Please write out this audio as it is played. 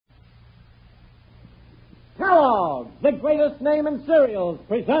Kellogg's, the greatest name in cereals,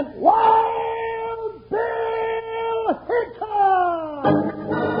 present Wild Bill Hickok!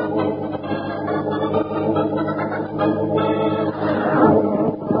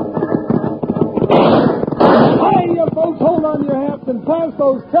 Hi, you folks, hold on your hats and pass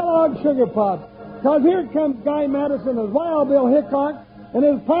those Kellogg's Sugar Pops. Because here comes Guy Madison as Wild Bill Hickok and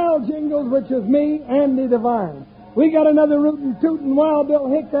his pal Jingles, which is me, Andy Devine. We got another rootin' tootin' Wild Bill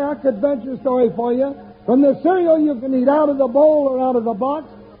Hickok adventure story for you. From the cereal you can eat out of the bowl or out of the box,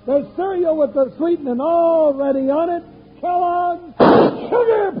 there's cereal with the sweetening already on it, Kellogg's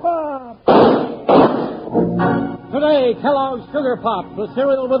Sugar Pop! Today, Kellogg's Sugar Pop, the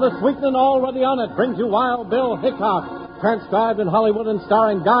cereal with the sweetening already on it, brings you Wild Bill Hickok, transcribed in Hollywood and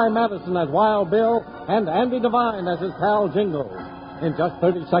starring Guy Madison as Wild Bill and Andy Devine as his pal Jingles. In just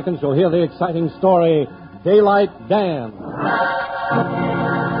 30 seconds, you'll hear the exciting story, Daylight Dam.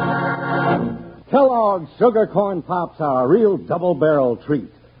 Kellogg's Sugar Corn Pops are a real double-barrel treat.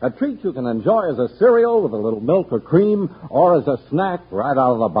 A treat you can enjoy as a cereal with a little milk or cream or as a snack right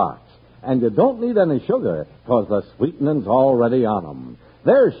out of the box. And you don't need any sugar because the sweetening's already on them.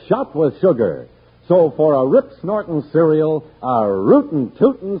 They're shot with sugar. So for a rip-snorting cereal, a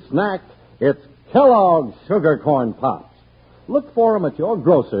rootin'-tootin' snack, it's Kellogg's Sugar Corn Pops. Look for them at your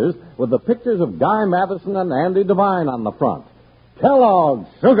grocer's with the pictures of Guy Madison and Andy Devine on the front. Kellogg's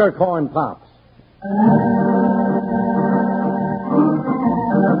Sugar Corn Pops.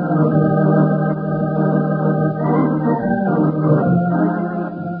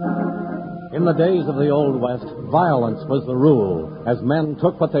 In the days of the Old West, violence was the rule, as men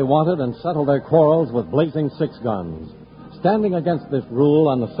took what they wanted and settled their quarrels with blazing six-guns. Standing against this rule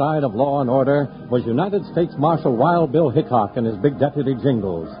on the side of law and order was United States Marshal Wild Bill Hickok and his big deputy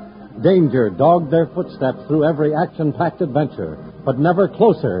Jingles. Danger dogged their footsteps through every action-packed adventure, but never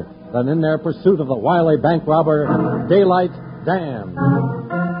closer than in their pursuit of the wily bank robber, Daylight Dam.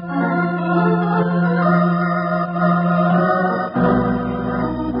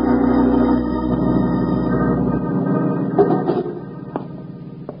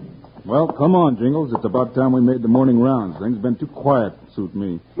 Well, come on, Jingles. It's about time we made the morning rounds. Things been too quiet to suit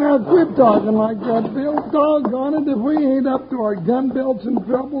me. Now, quit talking like that, Bill. Doggone it, if we ain't up to our gun belts in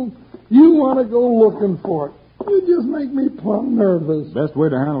trouble, you want to go looking for it. You just make me plumb nervous. Best way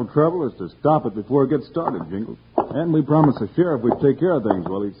to handle trouble is to stop it before it gets started, Jingles. And we promised the sheriff we'd take care of things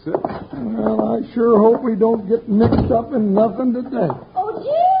while he's sick. Well, I sure hope we don't get mixed up in nothing today. Oh,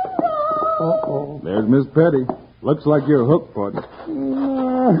 Jingles! Uh-oh. There's Miss Petty. Looks like you're hooked, partner.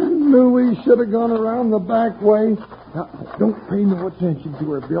 Knew we should have gone around the back way. Now, don't pay no attention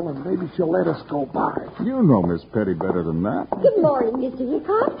to her, Bill, and maybe she'll let us go by. You know Miss Petty better than that. Good morning, Mr.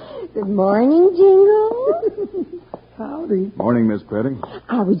 Hickok. Good morning, Jingles. Howdy. Morning, Miss Petty.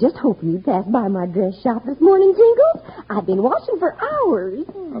 I was just hoping you'd pass by my dress shop this morning, Jingles. I've been watching for hours.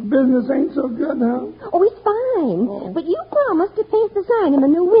 Business ain't so good, huh? Oh, it's fine. But you promised to paint the sign in my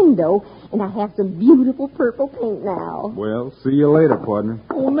new window, and I have some beautiful purple paint now. Well, see you later, partner.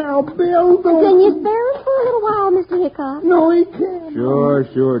 Oh, now, Bill, don't... Can you spare us for a little while, Mr. Hickok? No, he can't.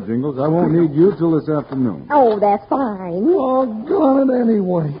 Sure, Jingles. I won't need you till this afternoon. Oh, that's fine. Oh, got it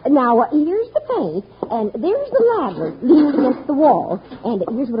anyway. Now, here's the paint, and there's the ladder leaning against the wall. And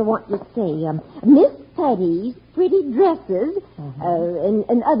here's what I want you to say. Miss Petty's pretty dresses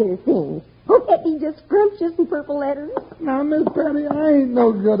and other things. Won't that be just scrumptious in purple letters? Now, Miss Petty, I ain't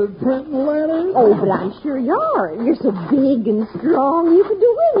no good at printing letters. Oh, but I'm sure you are. You're so big and strong, you could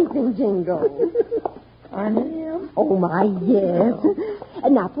do anything, Jingle. I am? Oh, my, yes.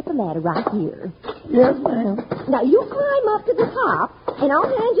 And now put the ladder right here. Yes, ma'am. Now, you climb up to the top, and I'll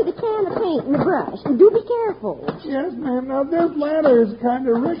hand you the can of paint and the brush. And do be careful. Yes, ma'am. Now, this ladder is kind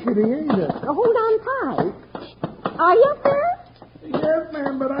of rickety, ain't it? Now, hold on tight. Are you up there? Yes,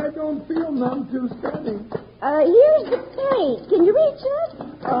 ma'am, but I don't feel none too steady. Here's the paint. Can you reach it?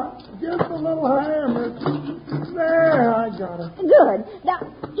 Just a little higher, miss. There, I got it. Good. Now,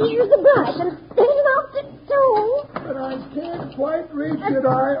 here's the brush, and hang off the toe. But I can't quite reach it. Be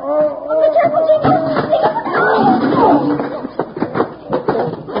careful, Jingle.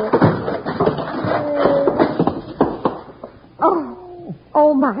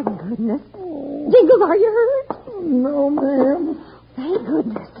 Oh, my goodness. Jingles, are you hurt? No, ma'am. Thank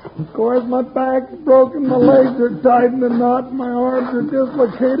goodness. Of course, my back's broken, my legs are tied in a knot, my arms are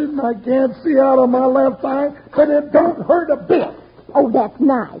dislocated, and I can't see out of my left eye, but it don't hurt a bit. Oh, that's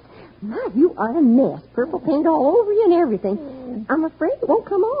nice. My, you are a mess. Purple paint all over you and everything. I'm afraid it won't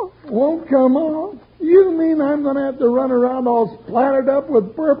come off. Won't come off? You mean I'm going to have to run around all splattered up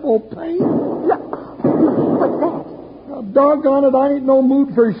with purple paint? Look. What's that? A Doggone it, I ain't no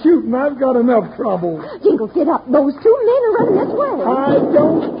mood for shooting. I've got enough trouble. Jingles, get up. Those two men are running this way. I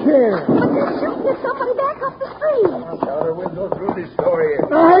don't care. But they're shooting at somebody back up the street. Out the window through this door here.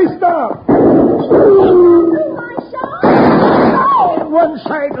 Now, hey, stop. My shot. Get one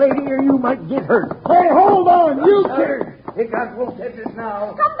side, lady, or you might get hurt. Hey, hold on. You Sir, Hickok won't take this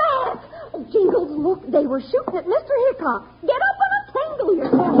now. Come back. Oh, Jingles, look, they were shooting at Mr. Hickok. Get up and untangle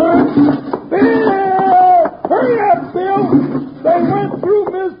yourself. Bill! Hurry up, Bill! They went through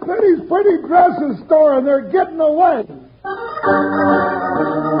Miss Petty's pretty dresses store and they're getting away.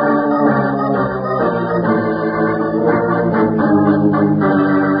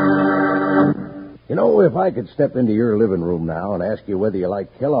 You know, if I could step into your living room now and ask you whether you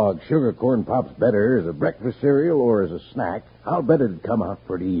like Kellogg's Sugar Corn Pops better as a breakfast cereal or as a snack, I'll bet it'd come out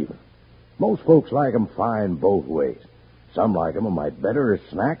pretty even. Most folks like 'em fine both ways. Some like 'em a mite better as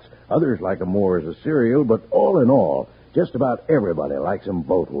snacks, others like 'em more as a cereal, but all in all, just about everybody likes 'em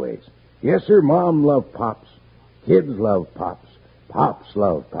both ways. Yes, sir, Mom loved Pops. Kids love Pops. Pops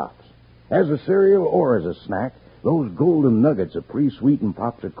love Pops. As a cereal or as a snack, those golden nuggets of pre-sweetened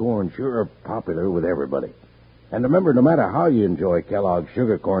Pops of corn sure are popular with everybody. And remember, no matter how you enjoy Kellogg's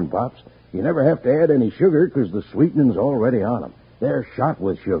Sugar Corn Pops, you never have to add any sugar because the sweetening's already on 'em. They're shot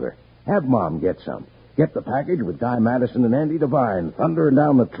with sugar. Have Mom get some. Get the package with Guy Madison and Andy Devine thundering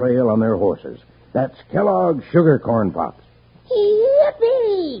down the trail on their horses. That's Kellogg's Sugar Corn Pops.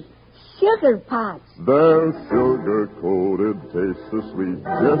 Yippee! Sugar Pops. They're sugar-coated, taste so sweet.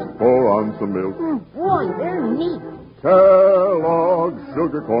 Just pour on some milk. Boy, they're neat. Kellogg's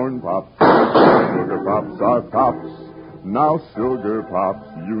Sugar Corn Pops. Sugar Pops are pops. Now Sugar Pops,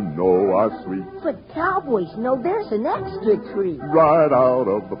 you know, are sweet. But cowboys know there's an extra treat. Right out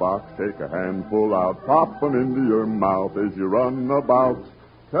of the box, take a handful out. Pop 'em into your mouth as you run about.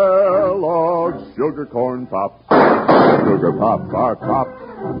 Kellogg's Sugar Corn Pops. Sugar Pops are pops.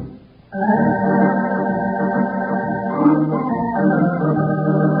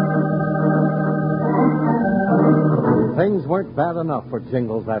 Things weren't bad enough for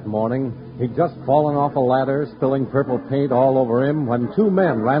Jingles that morning. He'd just fallen off a ladder, spilling purple paint all over him, when two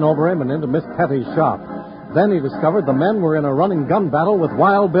men ran over him and into Miss Petty's shop. Then he discovered the men were in a running gun battle with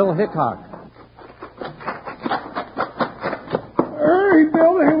Wild Bill Hickok. Hurry,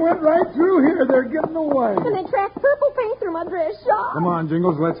 Bill, they went right through here. They're getting away. And they tracked purple paint through my dress shop. Come on,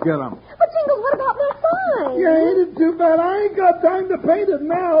 Jingles, let's get them. But Jingles, what about my sign? Yeah, ain't it too bad? I ain't got time to paint it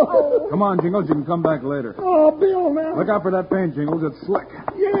now. Oh. Come on, Jingles, you can come back later. Oh, Bill, now. Look out for that paint, Jingles. It's slick.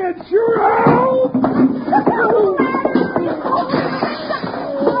 Yeah, it sure out.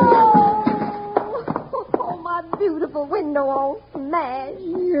 Oh, my beautiful window all smashed.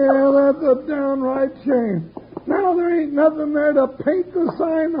 Yeah, that's a downright shame. Now there ain't nothing there to paint the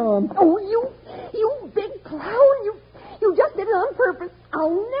sign on. Oh, you big clown. You just did it on purpose. I'll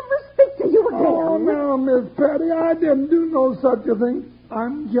never speak to you again. Oh, now, Miss Petty, I didn't do no such a thing.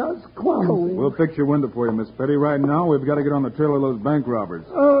 I'm just clumsy. We'll fix your window for you, Miss Petty. Right now, we've got to get on the trail of those bank robbers.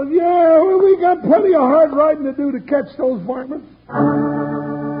 Oh, yeah, well, we got plenty of hard riding to do to catch those varmints.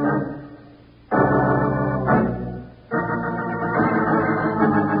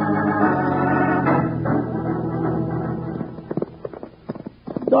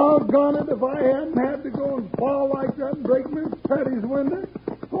 Doggone it, if I hadn't had to go and fall like that and break Miss Petty's window,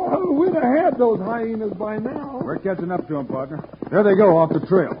 well, we'd have had those hyenas by now. We're catching up to them, partner. There they go, off the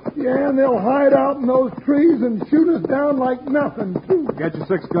trail. Yeah, and they'll hide out in those trees and shoot us down like nothing, too. Get your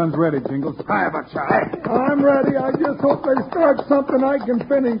 6 guns ready, Jingles. I have a shot. I'm ready. I just hope they start something I can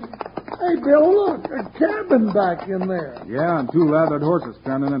finish. Hey, Bill, look, a cabin back in there. Yeah, and 2 lathered horses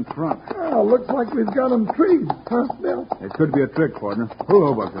standing in front. Oh, looks like we've got them treed, huh, Bill? It could be a trick, partner.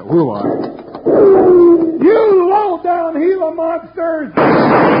 Hula, Bucka, hula. You low-down Gila monsters!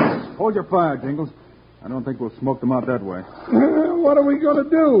 Hold your fire, Jingles. I don't think we'll smoke them out that way. What are we going to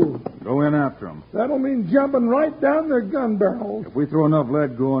do? Go in after them. That'll mean jumping right down their gun barrels. If we throw enough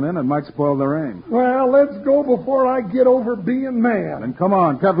lead going in, it might spoil their aim. Well, let's go before I get over being mad. Then come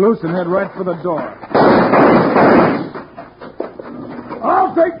on, cut loose and head right for the door.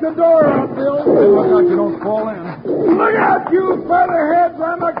 I'll take the door out, Bill. Hey, look out you don't fall in. Look out, you featherheads.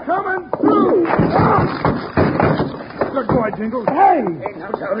 I'm a-coming through. Good boy, Jingles. Hey! Hey,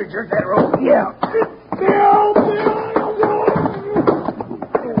 now, Charlie, jerk that rope. Yeah. Bill!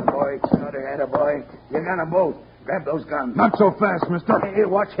 Boy, it's boy. You got them both. Grab those guns. Not so fast, mister. Hey,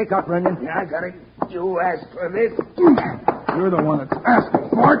 watch Hickok running. Yeah, I got it. You asked for this. You're the one that's asking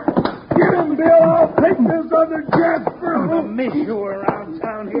for it. Get him, Bill. I'll take this other Jasper. I'm going to miss you around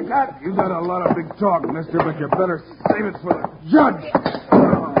town, Hickok. You got a lot of big talk, mister, but you better save it for the judge.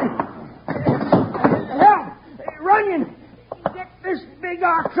 Help! Hey, Runyon!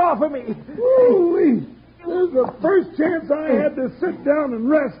 Hickok's off of me. Ooh-wee. This is the first chance I had to sit down and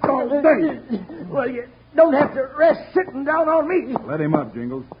rest all day. Well, you don't have to rest sitting down on me. Let him up,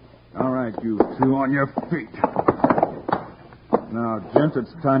 Jingles. All right, you two on your feet. Now, gents,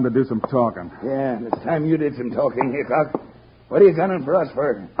 it's time to do some talking. Yeah, it's time you did some talking, Hickok. What are you gunning for us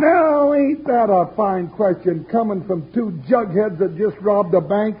for? Now, ain't that a fine question coming from two jugheads that just robbed a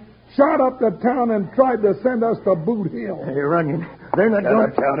bank, shot up the town, and tried to send us to Boot Hill? Hey, Runyon, they're not going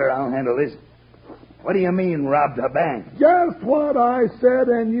to... Chowder, I'll handle this. What do you mean, robbed a bank? Just what I said,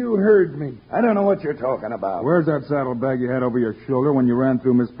 and you heard me. I don't know what you're talking about. Where's that saddlebag you had over your shoulder when you ran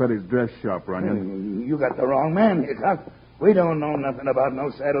through Miss Petty's dress shop, Runyon? You got the wrong man, Hickok. We don't know nothing about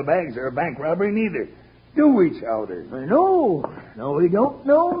no saddlebags or bank robbery, neither. Do we, Chowder? No, we don't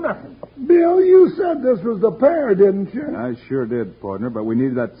know nothing. Bill, you said this was the pair, didn't you? I sure did, partner, but we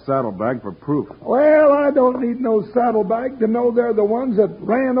need that saddlebag for proof. Well, I don't need no saddlebag to know they're the ones that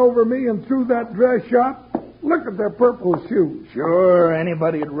ran over me and through that dress shop. Look at their purple shoes. Sure,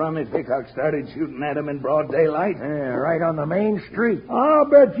 anybody'd run if Hickok started shooting at him in broad daylight. Yeah, right on the main street. I'll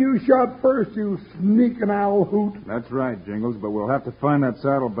bet you shot first, you sneaking owl hoot. That's right, Jingles, but we'll have to find that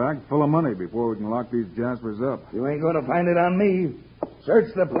saddlebag full of money before we can lock these jaspers up. You ain't going to find it on me.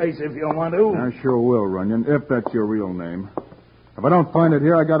 Search the place if you want to. I sure will, Runyon, if that's your real name. If I don't find it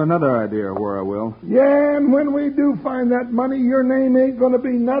here, I got another idea where I will. Yeah, and when we do find that money, your name ain't going to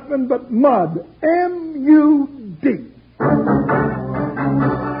be nothing but Mud. M-U-D.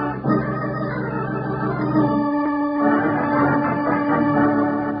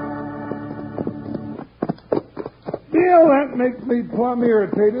 Bill, that makes me plumb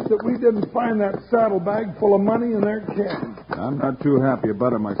irritated that we didn't find that saddlebag full of money in their cabin. I'm not too happy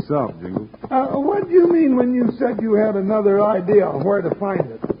about it myself, Jingles. What do you mean when you said you had another idea of where to find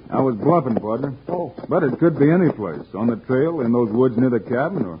it? I was bluffing, partner. Oh. But it could be any place. On the trail, in those woods near the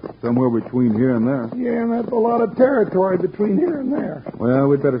cabin, or somewhere between here and there. Yeah, and that's a lot of territory between here and there. Well,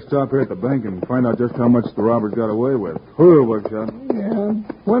 we'd better stop here at the bank and find out just how much the robbers got away with. Hurry, Buckshot. Yeah,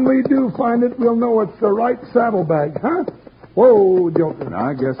 when we do find it, we'll know it's the right saddlebag, huh? Whoa, Joker.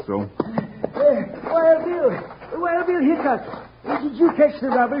 I guess so. Well, Bill Hickok, did you catch the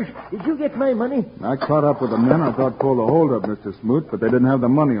robbers? Did you get my money? I caught up with the men I thought pulled the hold up, Mr. Smoot, but they didn't have the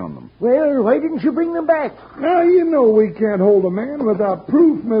money on them. Well, why didn't you bring them back? Now, you know we can't hold a man without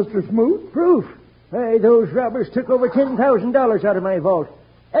proof, Mr. Smoot. Proof? Hey, those robbers took over $10,000 out of my vault.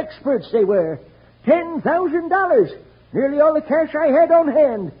 Experts they were. $10,000. Nearly all the cash I had on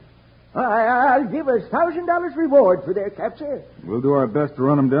hand. I'll give a $1,000 reward for their capture. We'll do our best to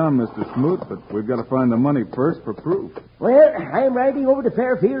run them down, Mr. Smoot, but we've got to find the money first for proof. Well, I'm riding over to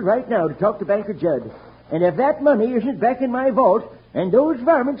Fairfield right now to talk to Banker Judd. And if that money isn't back in my vault and those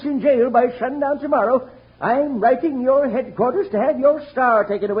varmints in jail by sundown tomorrow, I'm writing your headquarters to have your star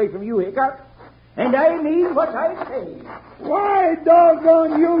taken away from you, Hickok. And I mean what I say. Why,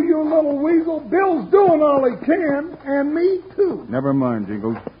 doggone you, you little weasel. Bill's doing all he can, and me, too. Never mind,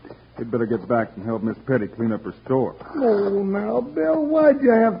 Jingles. You'd better get back and help Miss Petty clean up her store. Oh, now, Bill, why'd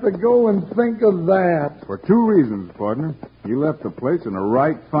you have to go and think of that? For two reasons, partner. You left the place in a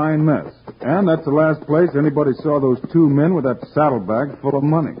right fine mess. And that's the last place anybody saw those two men with that saddlebag full of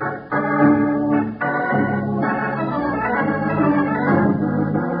money.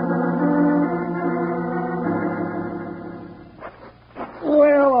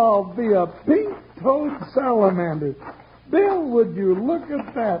 Well, I'll be a pink-toed salamander. Bill, would you look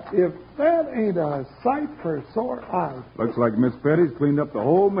at that? If that ain't a sight for sore eyes. Looks like Miss Petty's cleaned up the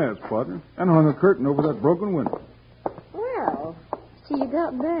whole mess, partner, and hung a curtain over that broken window. Well, so you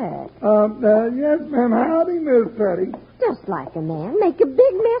got back. Yes, ma'am. Howdy, Miss Petty. Just like a man. Make a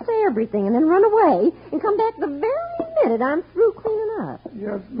big mess of everything and then run away and come back the very minute I'm through cleaning up.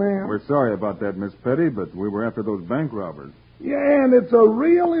 Yes, ma'am. We're sorry about that, Miss Petty, but we were after those bank robbers. Yeah, and it's a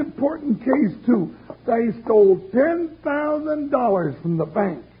real important case, too. They stole $10,000 from the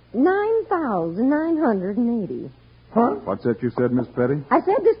bank. 9,980. Huh? What's that you said, Miss Petty? I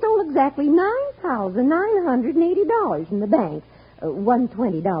said they stole exactly $9,980 from the bank. One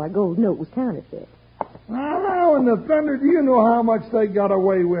 $20 gold note was counterfeit. Now, how in the thunder do you know how much they got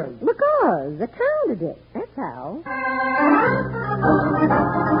away with? Because they counted it. That's how.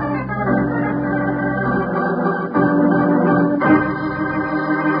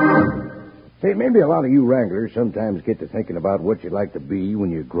 Say, maybe a lot of you wranglers sometimes get to thinking about what you'd like to be when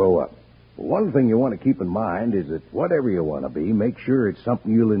you grow up. But one thing you want to keep in mind is that whatever you want to be, make sure it's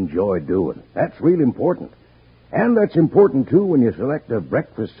something you'll enjoy doing. That's real important. And that's important, too, when you select a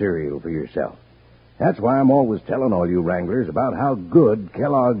breakfast cereal for yourself. That's why I'm always telling all you wranglers about how good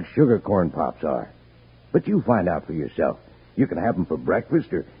Kellogg's Sugar Corn Pops are. But you find out for yourself. You can have 'em for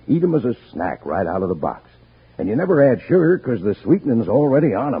breakfast or eat 'em as a snack right out of the box. And you never add sugar because the sweetening's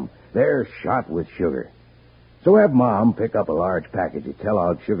already on 'em. They're shot with sugar. So have Mom pick up a large package of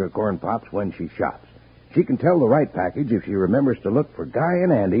Kellogg's Sugar Corn Pops when she shops. She can tell the right package if she remembers to look for Guy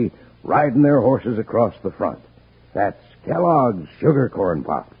and Andy riding their horses across the front. That's Kellogg's Sugar Corn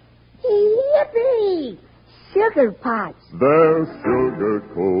Pops. Yippee! Sugar Pops. They're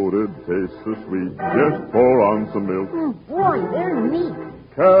sugar-coated, taste so sweet. Just pour on some milk. Boy, they're neat.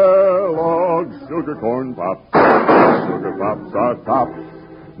 Kellogg's Sugar Corn Pops. Sugar Pops are tops.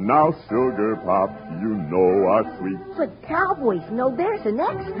 Now Sugar Pops, you know are sweet. But cowboys know there's an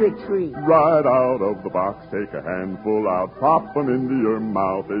extra treat. Right out of the box, take a handful out, pop 'em into your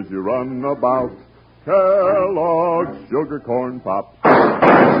mouth as you run about. Kellogg's Sugar Corn Pops.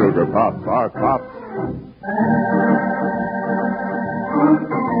 Sugar Pops are tops.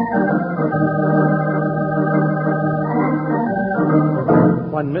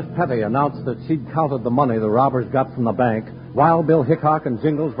 When Miss Petty announced that she'd counted the money the robbers got from the bank, Wild Bill Hickok and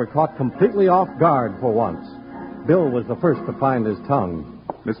Jingles were caught completely off guard for once. Bill was the first to find his tongue.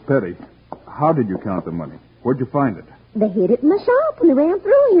 Miss Petty, how did you count the money? Where'd you find it? They hid it in the shop when they ran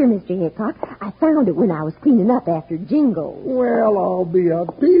through here, Mr. Hickok. I found it when I was cleaning up after Jingles. Well, I'll be a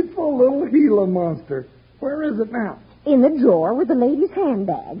peaceful little Gila monster. Where is it now? In the drawer with the lady's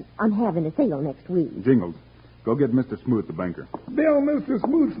handbag. I'm having a sale next week. Jingles, go get Mr. Smoot, the banker. Bill, Mr.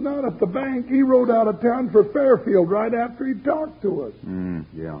 Smoot's not at the bank. He rode out of town for Fairfield right after he talked to us.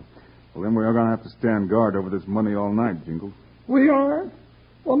 Yeah. Well, then we are going to have to stand guard over this money all night, Jingles. We are?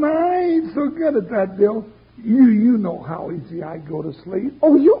 Well, now, I ain't so good at that, Bill. You know how easy I go to sleep.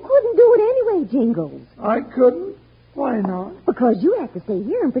 Oh, you couldn't do it anyway, Jingles. I couldn't? Why not? Because you have to stay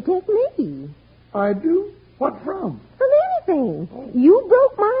here and protect me. I do? What from? From anything. You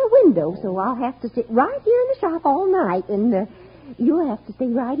broke my window, so I'll have to sit right here in the shop all night, and you'll have to stay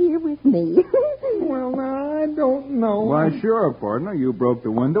right here with me. Well, now, I don't know. Why, sure, partner. You broke the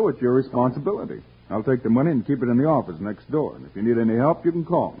window. It's your responsibility. I'll take the money and keep it in the office next door. And if you need any help, you can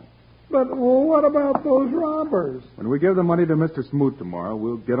call me. But what about those robbers? When we give the money to Mr. Smoot tomorrow,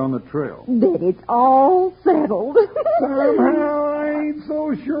 we'll get on the trail. Then it's all settled. Somehow I ain't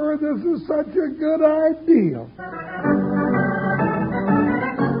so sure this is such a good idea.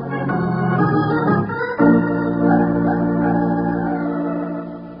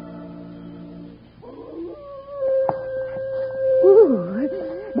 Ooh,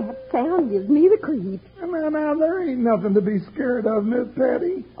 that sound gives me the creeps. Now, there ain't nothing to be scared of, Miss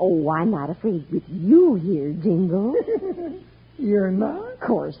Petty. Oh, I'm not afraid with you here, Jingle. You're not? Of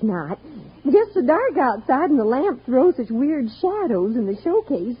course not. Just so dark outside, and the lamp throws such weird shadows in the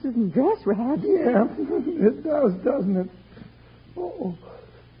showcases and dress racks. Yeah, it does, doesn't it? Oh,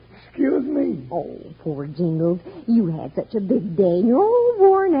 excuse me. Oh, poor Jingles. You had such a big day, and you're all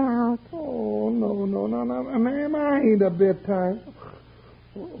worn out. Oh, no, ma'am, I ain't a bit tired.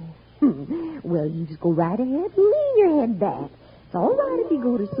 Well, you just go right ahead and lean your head back. It's all right if you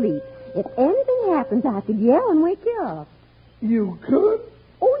go to sleep. If anything happens, I could yell and wake you up. You could?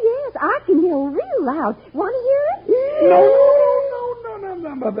 Oh, yes, I can yell real loud. Want to hear it?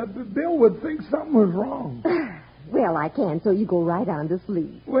 No. But Bill would think something was wrong. Well, I can, so you go right on to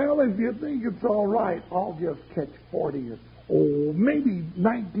sleep. Well, if you think it's all right, I'll just catch 40 or maybe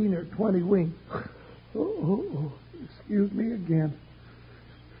 19 or 20 winks. Oh, excuse me again.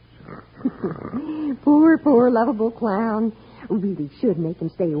 Poor, lovable clown. We really should make him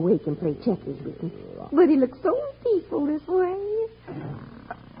stay awake and play checkers with him. But he looks so peaceful this way.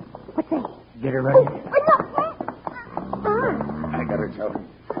 What's that? Get her running. I got her, Joe.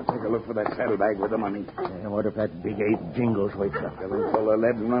 I'll take a look for that saddlebag with the money. What if that big ape Jingles wakes up? Tell him pull the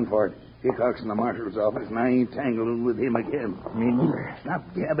lead and run for it. Hickok's in the marshal's office, and I ain't tangled with him again. Me neither. Stop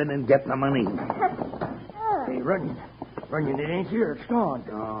gabbing and get the money. Hey, running, it ain't here. It's gone.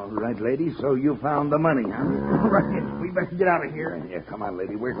 All right, lady, so you found the money, huh? Running. We better get out of here. Yeah, come on,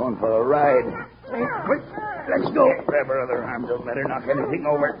 lady. We're going for a ride. Hey, quick. Let's go. Grab her other arm. Don't let her knock anything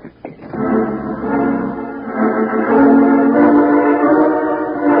over.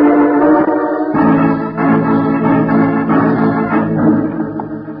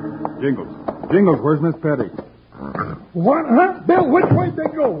 Jingles, where's Miss Petty? What, huh? Bill, which way they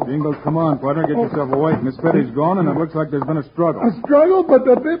go? Jingles, come on, partner. Get yourself awake. Miss Petty's gone, and it looks like there's been a struggle. A struggle? But,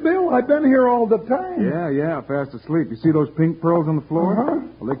 Bill, I've been here all the time. Yeah, fast asleep. You see those pink pearls on the floor? Uh-huh.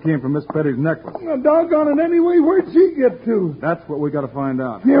 Well, they came from Miss Petty's necklace. Doggone it, anyway, where'd she get to? That's what we got to find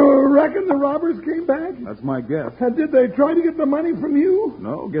out. You reckon the robbers came back? That's my guess. Did they try to get the money from you?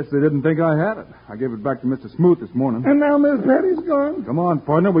 No, guess they didn't think I had it. I gave it back to Mr. Smoot this morning. And now Miss Petty's gone? Come on,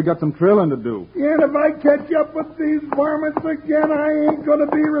 partner. We got some trailing to do. Yeah, and if I catch up with these varmints again, I ain't going to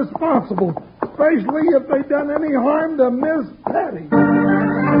be responsible, especially if they done any harm to Miss Patty.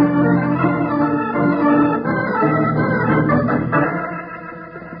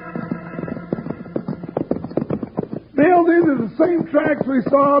 Bill, these are the same tracks we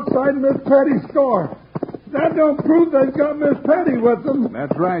saw outside Miss Patty's store. That don't prove they've got Miss Patty with them.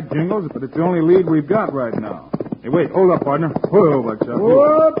 That's right, Jingles, but it's the only lead we've got right now. Hey, wait, hold up, partner. Whoa, Buckshot.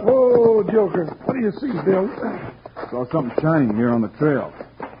 Whoa, Joker. What do you see, Bill? Saw something shining here on the trail.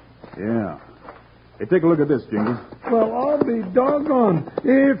 Yeah. Hey, take a look at this, Jingles. Well, I'll be doggone.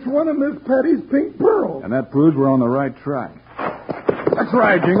 It's one of Miss Patty's pink pearls. And that proves we're on the right track. That's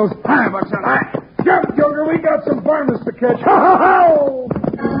right, Jingles. Hi, Buckshot. Hi. Jump, Joker. We got some varmints to catch. Ha, ha, ha!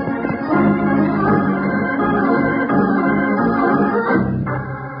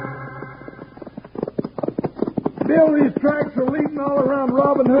 Bill, these tracks are leading all around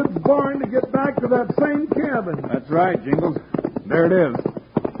Robin Hood's barn to get back to that same cabin. That's right, Jingles. There it is.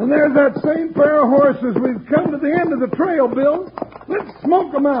 And there's that same pair of horses. We've come to the end of the trail, Bill. Let's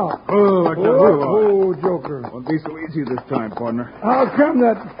smoke them out. Oh, Joker. Won't be so easy this time, partner. How come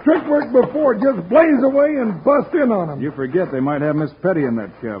that trick worked before? Just blaze away and bust in on them. You forget they might have Miss Petty in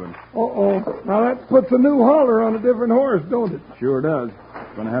that cabin. Uh-oh. Now that puts a new holler on a different horse, don't it? Sure does.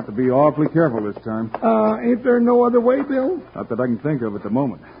 Going to have to be awfully careful this time. Ain't there no other way, Bill? Not that I can think of at the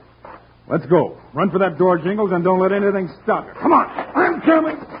moment. Let's go. Run for that door, Jingles, and don't let anything stop you. Come on. I'm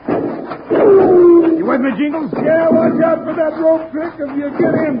coming. You with me, Jingles? Yeah, watch out for that rope trick if you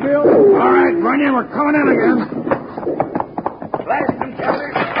get in, Bill. All right, run in. We're coming in again. Blast them,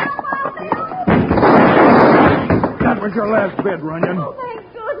 Chowder. That was your last bid, Runyon. Oh, thank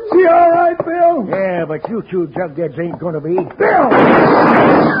goodness. She all right, Bill? Yeah, but you two jugheads ain't going to be. Bill!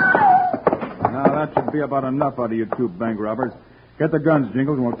 Now, that should be about enough out of you two bank robbers. Get the guns,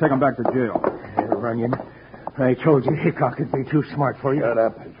 Jingles, and we'll take them back to jail. Runyon, I told you Hickok would be too smart for you. Shut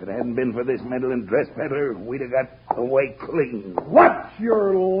up. If it hadn't been for this meddling dress peddler, we'd have got away clean. What's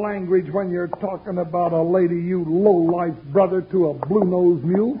your language when you're talking about a lady, you low-life brother to a blue-nosed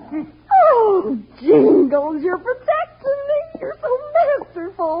mule? Oh, Jingles, you're protecting me. You're so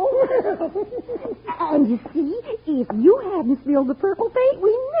masterful. And you see, if you hadn't spilled the purple paint,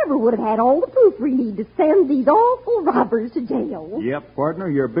 we never would have had all the proof we need to send these awful robbers to jail. Yep, partner,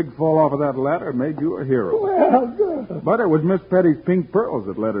 your big fall off of that ladder made you a hero. Well, good. But it was Miss Petty's pink pearls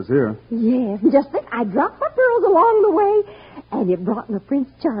that led us here. Yes, just think, I dropped my pearls along the way, and it brought my Prince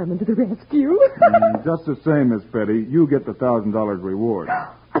Charming to the rescue. Just the same, Miss Petty, you get the $1,000 reward.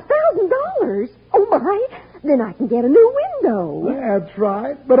 $1,000? Oh, my. Then I can get a new window. That's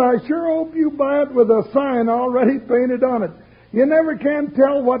right. But I sure hope you buy it with a sign already painted on it. You never can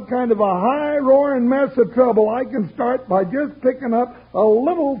tell what kind of a high-roaring mess of trouble I can start by just picking up a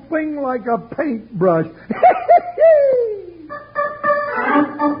little thing like a paintbrush.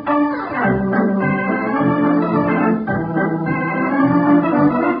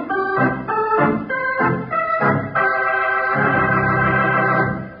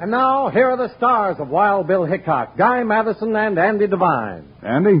 And now, here are the stars of Wild Bill Hickok, Guy Madison, and Andy Devine.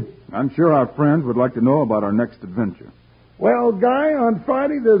 Andy, I'm sure our friends would like to know about our next adventure. Well, Guy, on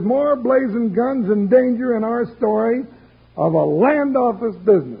Friday there's more blazing guns and danger in our story of a land office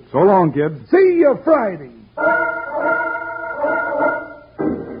business. So long, kids. See you Friday.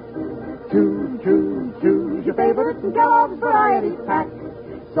 Choose your favorite Kellogg's Variety Pack.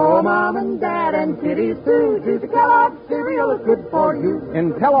 So Mom and Dad and kiddies too. Choose the Kellogg's cereal, it's good for you.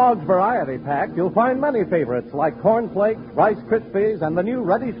 In Kellogg's Variety Pack, you'll find many favorites like Corn Flakes, Rice Krispies, and the new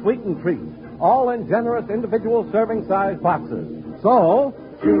Ready Sweetened Treats, all in generous individual serving size boxes. So,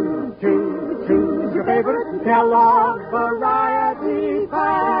 Choose your favorite Kellogg's Variety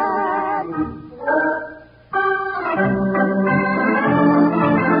Pack.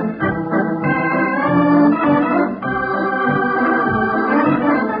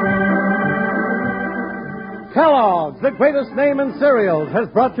 Kellogg's, the greatest name in cereals, has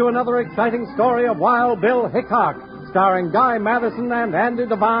brought you another exciting story of Wild Bill Hickok, starring Guy Madison and Andy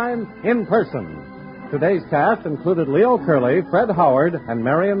Devine in person. Today's cast included Leo Curley, Fred Howard, and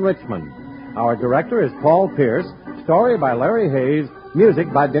Marion Richmond. Our director is Paul Pierce, story by Larry Hayes, music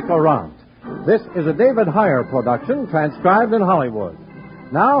by Dick Laurent. This is a David Heyer production, transcribed in Hollywood.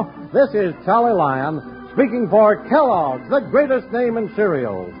 Now, this is Charlie Lyon, speaking for Kellogg's, the greatest name in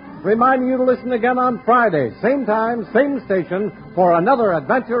cereals, reminding you to listen again on Friday, same time, same station, for another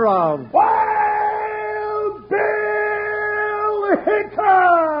adventure of Wild Bill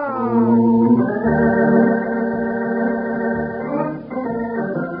Hickok!